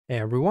Hey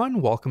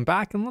everyone, welcome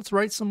back, and let's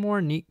write some more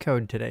neat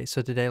code today.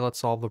 So today let's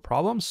solve the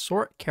problem,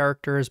 sort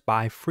characters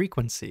by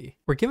frequency.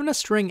 We're given a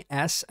string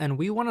s and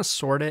we want to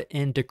sort it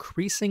in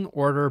decreasing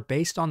order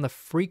based on the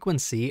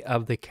frequency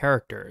of the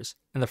characters.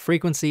 And the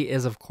frequency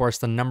is of course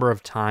the number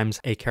of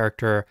times a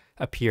character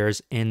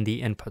appears in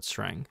the input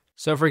string.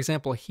 So for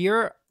example,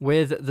 here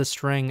with the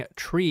string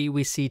tree,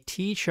 we see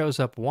T shows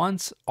up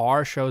once,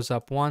 R shows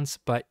up once,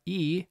 but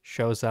E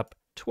shows up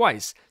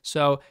twice.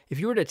 So if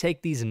you were to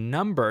take these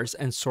numbers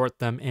and sort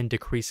them in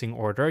decreasing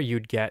order,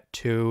 you'd get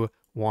 2,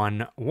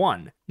 1,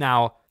 1.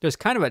 Now, there's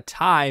kind of a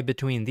tie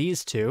between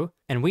these two,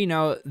 and we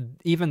know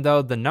even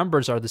though the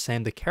numbers are the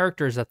same, the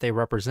characters that they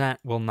represent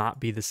will not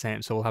be the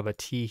same. So we'll have a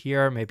T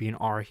here, maybe an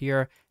R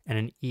here, and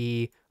an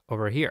E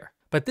over here.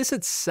 But this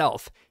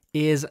itself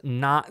is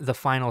not the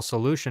final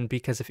solution,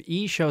 because if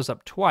E shows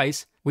up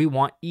twice, we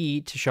want E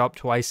to show up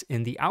twice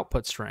in the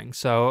output string.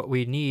 So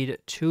we need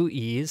 2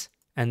 E's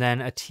and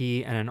then a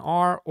T and an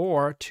R,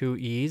 or 2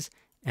 E's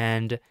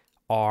and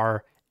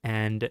R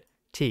and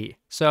T.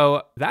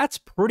 So that's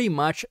pretty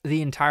much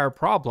the entire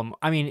problem.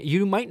 I mean,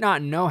 you might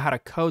not know how to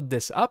code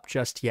this up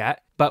just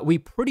yet, but we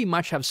pretty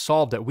much have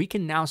solved it. We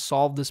can now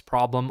solve this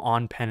problem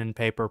on pen and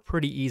paper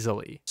pretty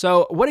easily.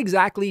 So what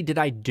exactly did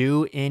I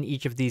do in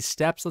each of these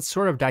steps? Let's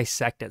sort of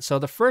dissect it. So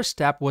the first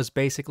step was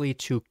basically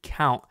to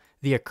count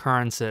the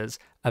occurrences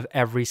of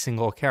every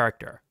single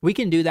character. We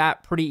can do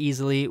that pretty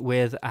easily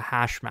with a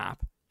hash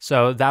map.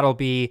 So that'll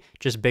be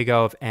just big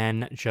O of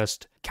n,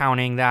 just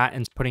counting that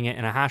and putting it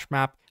in a hash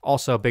map.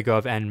 Also big O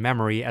of n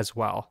memory as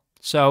well.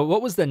 So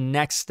what was the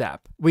next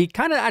step? We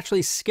kind of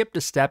actually skipped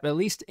a step, at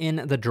least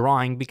in the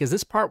drawing, because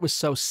this part was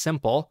so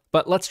simple,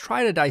 but let's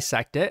try to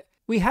dissect it.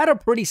 We had a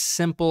pretty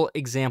simple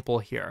example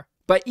here,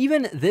 but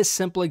even this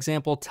simple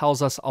example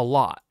tells us a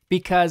lot,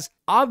 because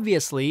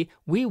obviously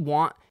we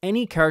want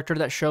any character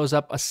that shows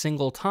up a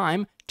single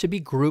time to be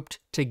grouped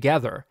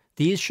together.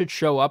 These should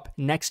show up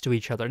next to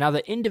each other. Now,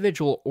 the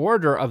individual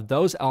order of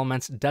those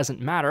elements doesn't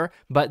matter,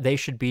 but they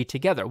should be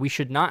together. We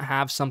should not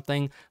have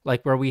something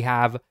like where we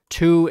have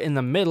 2 in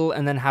the middle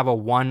and then have a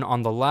 1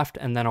 on the left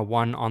and then a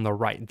 1 on the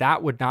right.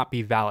 That would not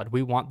be valid.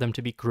 We want them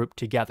to be grouped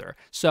together.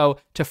 So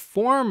to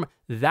form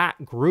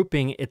that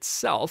grouping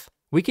itself,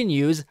 we can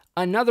use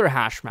another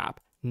hash map.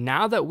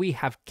 Now that we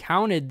have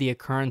counted the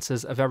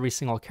occurrences of every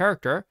single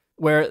character,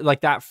 where like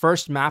that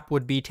first map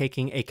would be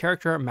taking a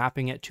character,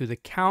 mapping it to the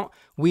count,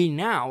 we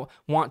now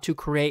want to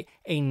create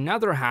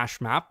another hash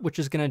map, which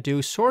is going to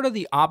do sort of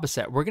the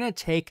opposite. We're going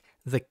to take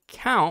the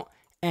count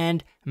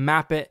and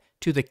map it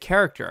to the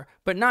character,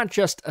 but not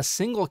just a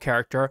single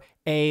character,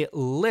 a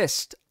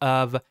list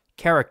of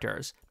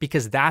characters,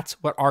 because that's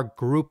what our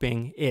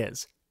grouping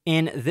is.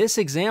 In this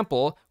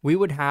example, we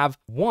would have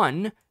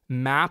 1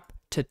 map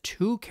to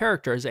 2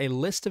 characters, a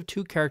list of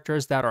 2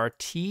 characters that are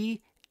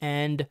T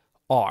and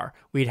R.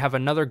 We'd have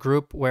another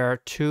group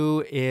where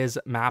 2 is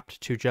mapped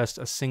to just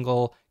a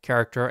single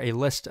character, a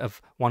list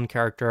of 1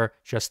 character,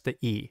 just the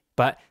E.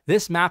 But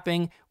this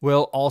mapping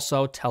will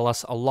also tell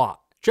us a lot.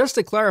 Just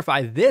to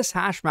clarify, this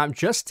hash map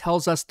just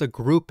tells us the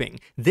grouping.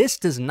 This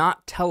does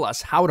not tell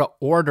us how to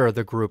order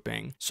the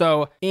grouping.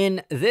 So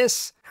in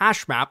this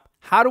hash map,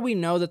 how do we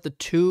know that the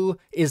 2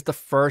 is the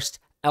first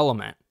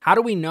element? How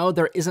do we know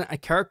there isn't a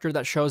character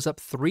that shows up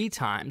 3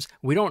 times?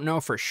 We don't know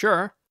for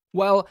sure.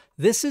 Well,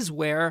 this is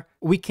where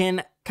we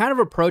can kind of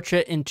approach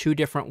it in 2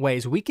 different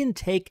ways. We can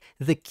take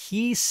the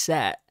key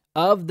set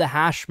of the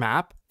hash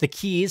map, the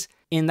keys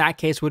in that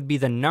case would be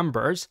the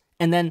numbers,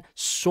 and then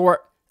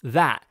sort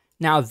that.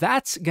 Now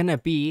that's going to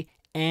be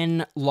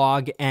n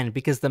log n,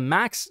 because the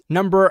max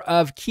number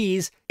of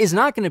keys is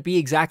not going to be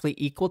exactly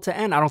equal to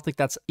n. I don't think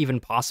that's even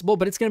possible,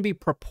 but it's going to be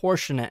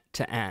proportionate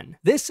to n.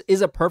 This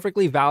is a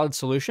perfectly valid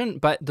solution,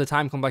 but the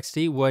time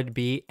complexity would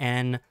be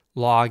n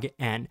log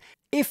n.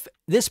 If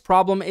this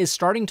problem is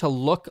starting to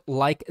look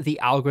like the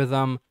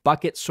algorithm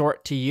bucket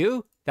sort to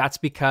you, that's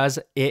because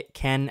it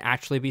can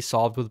actually be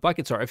solved with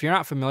bucket sort. If you're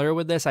not familiar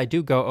with this, I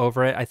do go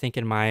over it, I think,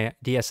 in my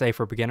DSA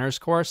for Beginners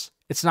course.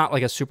 It's not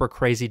like a super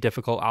crazy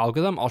difficult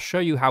algorithm. I'll show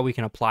you how we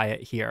can apply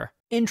it here.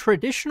 In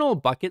traditional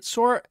bucket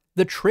sort,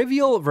 the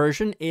trivial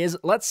version is,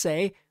 let's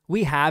say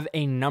we have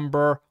a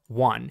number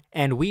 1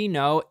 and we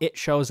know it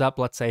shows up,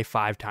 let's say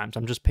 5 times.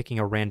 I'm just picking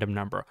a random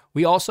number.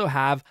 We also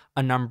have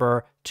a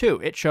number 2.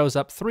 It shows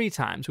up 3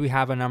 times. We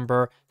have a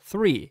number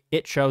 3.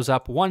 It shows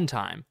up 1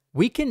 time.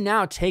 We can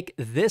now take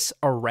this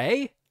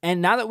array, and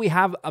now that we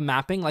have a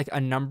mapping, like a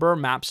number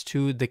maps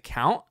to the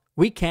count,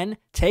 we can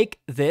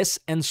take this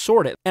and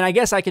sort it. And I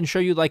guess I can show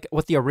you like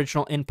what the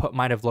original input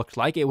might have looked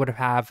like. It would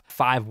have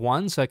 5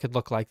 1s, so it could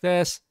look like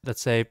this.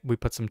 Let's say we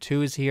put some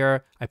 2s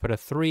here. I put a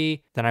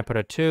 3, then I put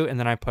a 2, and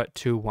then I put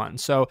 2 1s.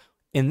 So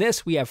in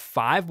this, we have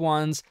 5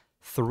 1s,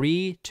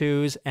 3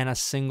 2s, and a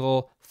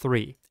single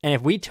 3. And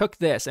if we took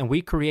this and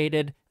we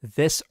created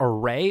this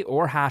array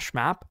or hash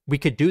map, we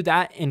could do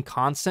that in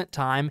constant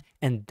time,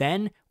 and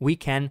then we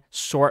can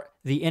sort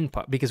the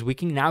input, because we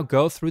can now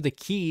go through the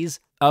keys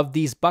of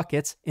these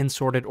buckets in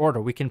sorted order.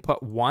 We can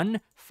put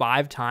 1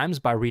 5 times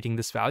by reading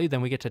this value,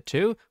 then we get to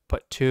 2,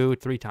 put 2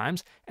 3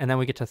 times, and then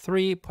we get to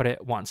 3, put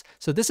it once.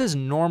 So this is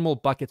normal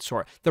bucket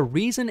sort. The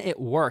reason it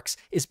works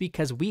is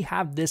because we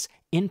have this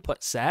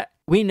input set.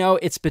 We know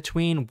it's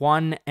between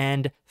 1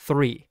 and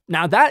 3.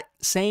 Now that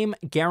same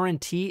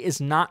guarantee is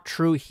not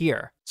true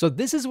here. So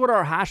this is what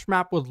our hash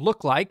map would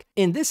look like.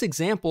 In this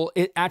example,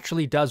 it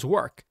actually does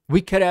work.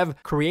 We could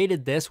have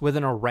created this with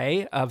an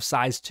array of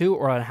size 2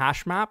 or a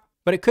hash map,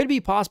 but it could be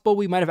possible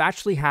we might have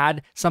actually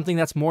had something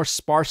that's more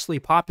sparsely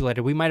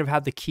populated. We might have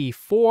had the key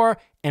 4,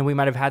 and we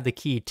might have had the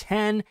key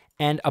 10,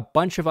 and a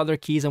bunch of other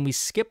keys, and we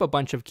skip a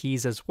bunch of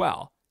keys as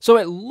well. So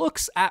it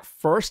looks at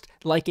first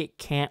like it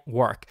can't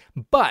work.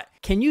 But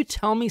can you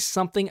tell me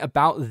something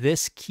about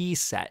this key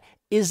set?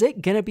 Is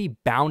it going to be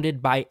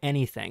bounded by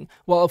anything?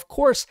 Well, of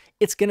course,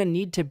 it's going to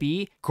need to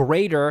be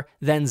greater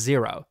than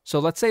 0. So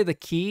let's say the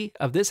key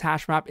of this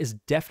hash map is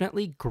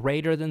definitely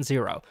greater than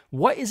 0.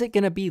 What is it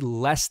going to be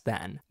less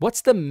than?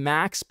 What's the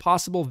max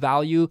possible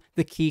value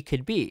the key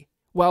could be?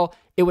 Well,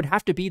 it would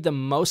have to be the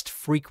most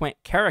frequent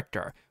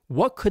character.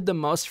 What could the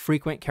most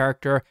frequent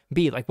character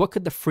be? Like, what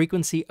could the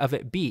frequency of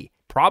it be?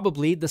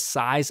 Probably the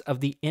size of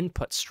the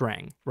input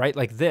string, right?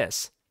 Like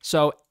this.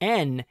 So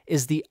n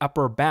is the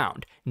upper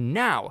bound.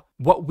 Now,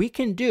 what we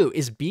can do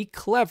is be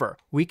clever.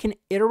 We can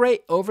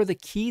iterate over the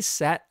key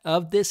set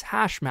of this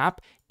hash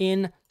map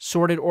in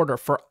sorted order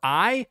for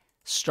I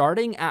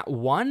starting at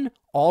 1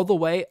 all the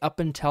way up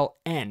until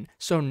n.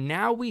 So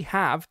now we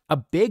have a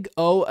big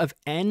O of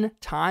n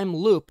time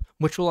loop,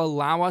 which will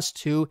allow us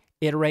to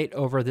iterate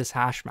over this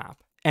hash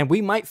map. And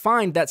we might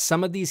find that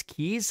some of these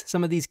keys,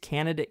 some of these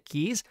candidate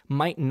keys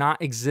might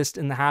not exist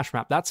in the hash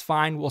map. That's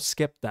fine, we'll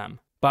skip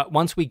them. But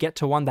once we get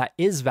to one that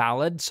is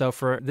valid, so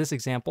for this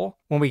example,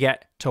 when we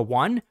get to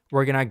 1,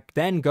 we're gonna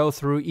then go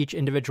through each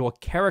individual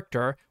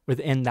character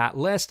within that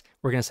list.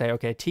 We're gonna say,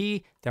 okay,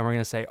 T, then we're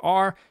gonna say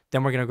R,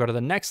 then we're gonna go to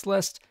the next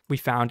list. We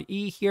found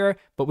E here,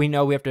 but we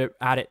know we have to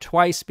add it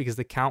twice because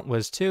the count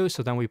was 2,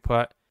 so then we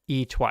put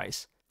E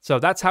twice. So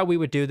that's how we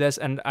would do this,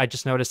 and I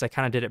just noticed I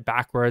kind of did it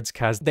backwards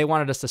because they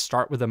wanted us to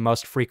start with the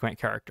most frequent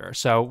character.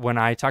 So when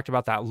I talked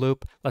about that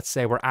loop, let's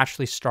say we're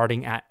actually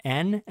starting at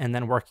n and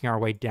then working our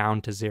way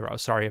down to 0.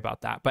 Sorry about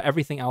that, but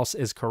everything else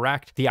is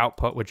correct. The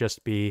output would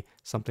just be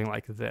something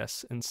like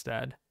this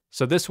instead.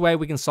 So this way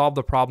we can solve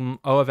the problem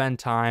O of n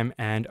time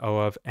and O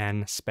of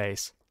n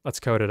space. Let's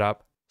code it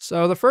up.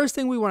 So the first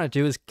thing we want to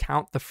do is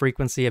count the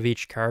frequency of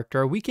each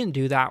character. We can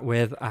do that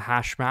with a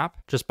hash map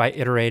just by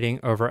iterating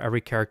over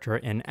every character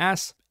in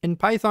S. In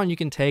Python, you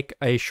can take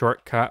a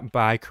shortcut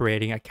by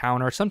creating a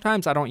counter.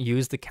 Sometimes I don't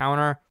use the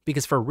counter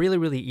because for really,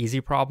 really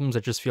easy problems,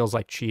 it just feels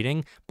like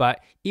cheating. But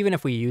even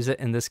if we use it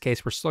in this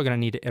case, we're still going to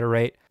need to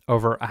iterate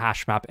over a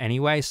hash map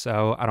anyway.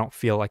 So I don't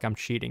feel like I'm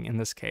cheating in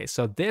this case.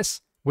 So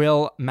this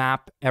will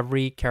map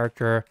every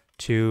character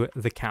to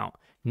the count.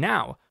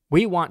 Now,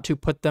 we want to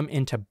put them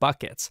into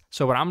buckets.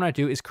 So what I'm going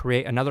to do is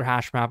create another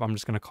hash map. I'm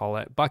just going to call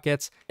it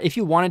buckets. If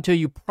you wanted to,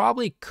 you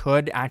probably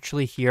could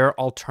actually here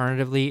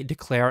alternatively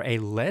declare a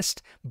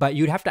list, but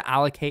you'd have to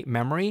allocate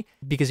memory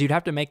because you'd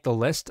have to make the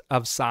list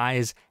of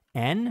size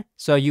n.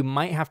 So you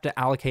might have to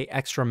allocate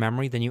extra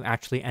memory than you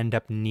actually end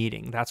up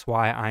needing. That's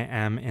why I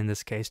am in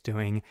this case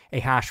doing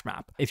a hash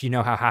map. If you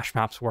know how hash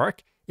maps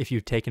work, if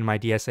you've taken my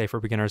DSA for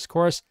Beginners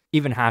course,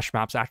 even hash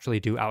maps actually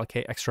do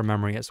allocate extra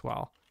memory as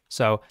well.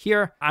 So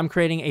here I'm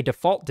creating a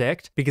default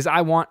dict because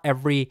I want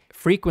every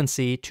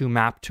frequency to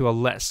map to a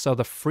list. So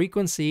the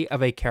frequency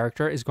of a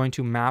character is going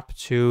to map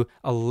to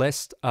a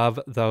list of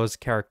those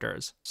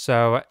characters.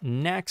 So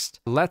next,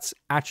 let's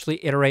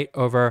actually iterate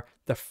over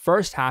the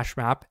first hash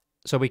map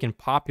so we can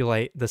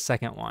populate the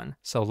second one.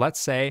 So let's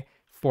say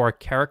for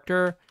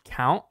character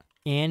count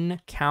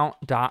in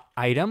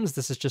count.items,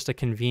 this is just a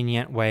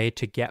convenient way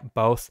to get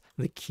both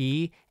the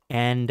key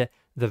and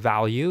the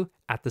value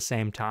at the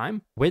same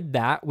time. With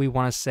that, we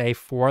want to say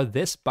for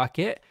this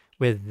bucket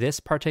with this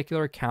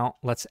particular count,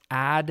 let's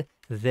add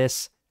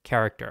this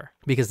character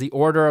because the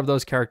order of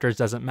those characters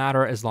doesn't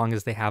matter as long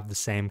as they have the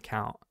same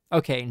count.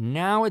 Okay,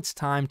 now it's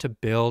time to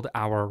build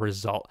our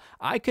result.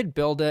 I could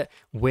build it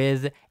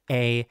with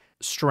a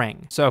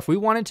string. So if we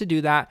wanted to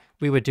do that,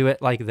 we would do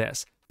it like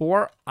this.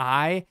 For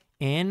I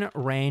in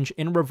range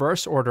in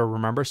reverse order,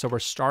 remember, so we're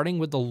starting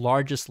with the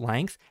largest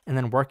length and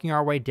then working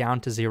our way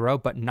down to 0,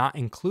 but not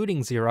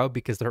including 0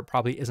 because there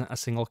probably isn't a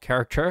single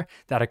character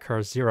that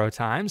occurs 0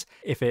 times.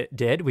 If it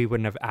did, we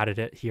wouldn't have added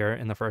it here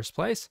in the first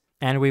place.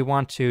 And we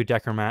want to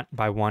decrement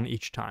by 1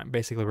 each time.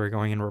 Basically, we're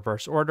going in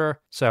reverse order.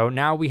 So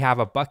now we have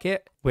a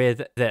bucket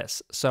with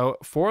this. So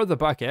for the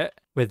bucket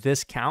with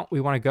this count,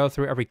 we want to go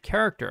through every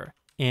character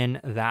in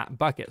that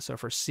bucket. So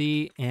for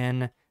C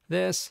in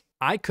this,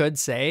 I could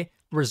say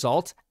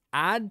result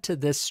add to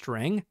this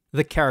string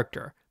the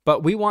character,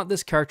 but we want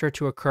this character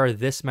to occur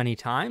this many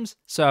times.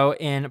 So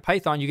in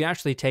Python, you can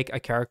actually take a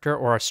character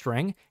or a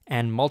string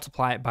and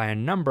multiply it by a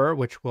number,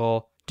 which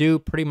will do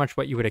pretty much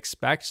what you would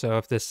expect. So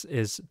if this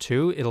is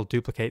 2, it'll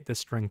duplicate this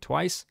string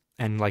twice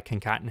and like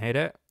concatenate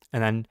it.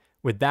 And then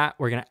with that,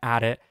 we're going to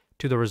add it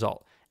to the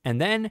result. And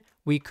then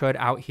we could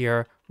out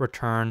here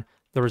return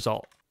the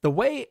result. The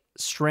way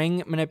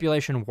string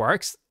manipulation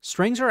works,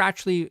 strings are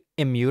actually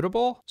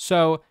immutable.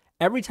 So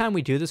every time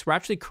we do this, we're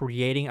actually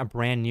creating a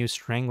brand new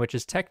string, which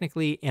is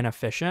technically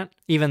inefficient,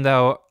 even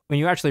though when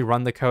you actually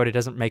run the code, it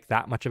doesn't make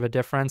that much of a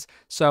difference.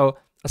 So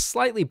a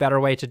slightly better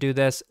way to do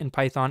this in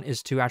Python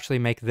is to actually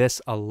make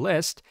this a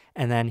list.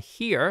 And then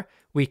here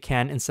we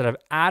can, instead of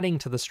adding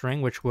to the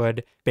string, which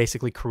would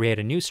basically create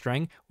a new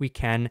string, we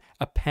can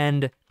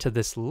append to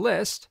this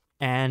list.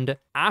 And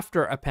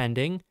after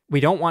appending, we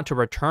don't want to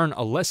return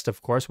a list,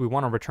 of course, we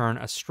want to return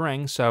a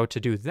string. So to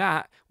do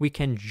that, we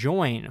can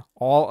join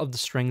all of the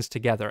strings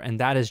together, and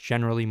that is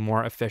generally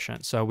more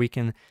efficient. So we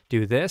can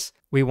do this.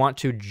 We want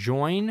to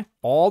join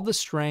all the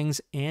strings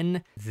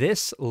in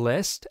this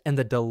list, and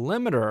the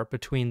delimiter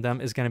between them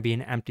is going to be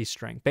an empty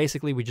string.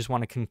 Basically, we just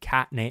want to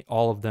concatenate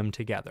all of them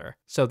together.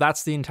 So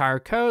that's the entire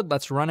code.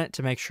 Let's run it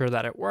to make sure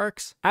that it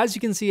works. As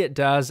you can see, it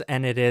does,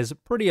 and it is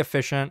pretty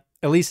efficient,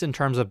 at least in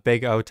terms of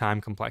big O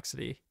time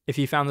complexity. If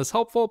you found this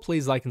helpful,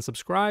 please like and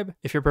subscribe.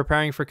 If you're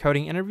preparing for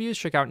coding interviews,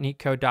 check out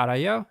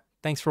Leetcode.io.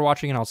 Thanks for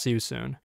watching, and I'll see you soon.